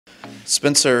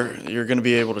Spencer, you're going to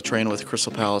be able to train with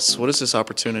Crystal Palace. What does this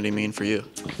opportunity mean for you?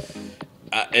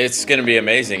 It's going to be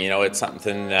amazing. You know, it's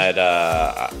something that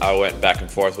I went back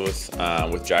and forth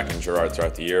with Jack and Gerard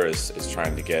throughout the year is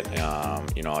trying to get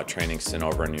you know, a training stint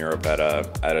over in Europe at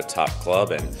a top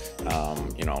club,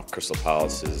 and you know, Crystal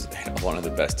Palace is one of the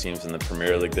best teams in the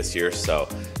Premier League this year, so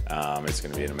it's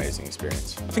going to be an amazing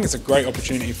experience. I think it's a great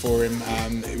opportunity for him.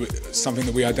 Something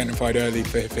that we identified early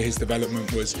for his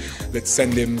development was, let's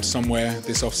send him somewhere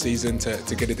this off-season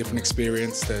to get a different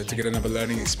experience, to get another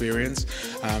learning experience,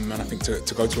 and I think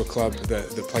to go to a club that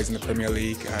plays in the Premier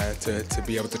League, to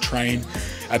be able to train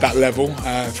at that level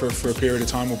for a period of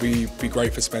time will be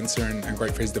great for Spencer and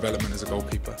great for his development as a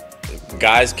goalkeeper.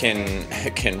 Guys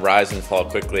can rise and fall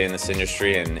quickly in this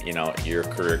industry, and you know, your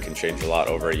career can change a lot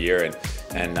over a year,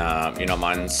 and you know,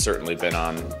 mine's certainly been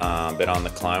on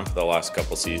the climb for the last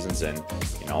couple seasons, and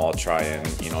you know, I'll try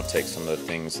and you know, take some of the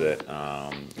things that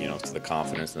you know, to the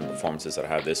confidence and the performances that I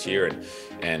have this year,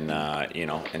 and you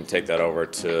know, and take that over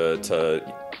to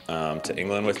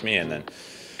England with me, and then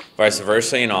vice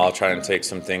versa. You know, I'll try and take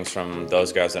some things from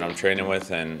those guys that I'm training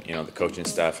with, and you know, the coaching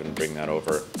staff, and bring that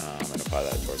over and apply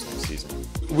that towards next season.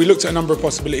 We looked at a number of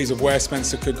possibilities of where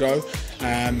Spencer could go.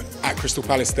 At Crystal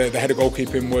Palace, the head of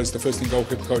goalkeeping was the first-team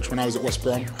goalkeeper coach when I was at West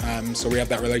Brom, so we had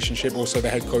that relationship. Also, the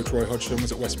head coach, Roy Hodgson,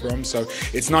 was at West Brom, so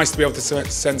it's nice to be able to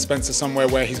send Spencer somewhere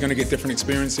where he's going to get different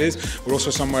experiences, but also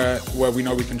somewhere where we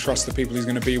know we can trust the people he's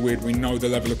going to be with. We know the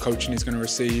level of coaching he's going to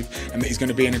receive, and that he's going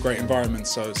to be in a great environment,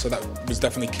 so that was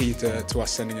definitely key to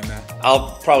us sending him there.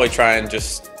 I'll probably try and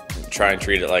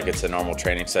treat it like it's a normal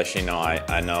training session. You know,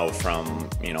 I know from,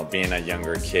 you know, being a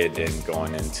younger kid and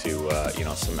going into you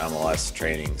know, some MLS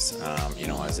trainings, you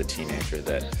know, as a teenager,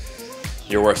 that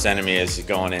your worst enemy is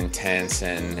going in tense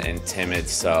and timid.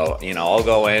 So, you know, I'll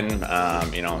go in,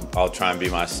 you know, I'll try and be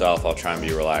myself, I'll try and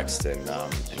be relaxed, and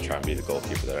try and be the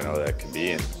goalkeeper that I know that I can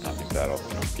be, and I think that'll,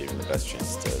 you know, give me the best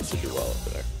chance to do well.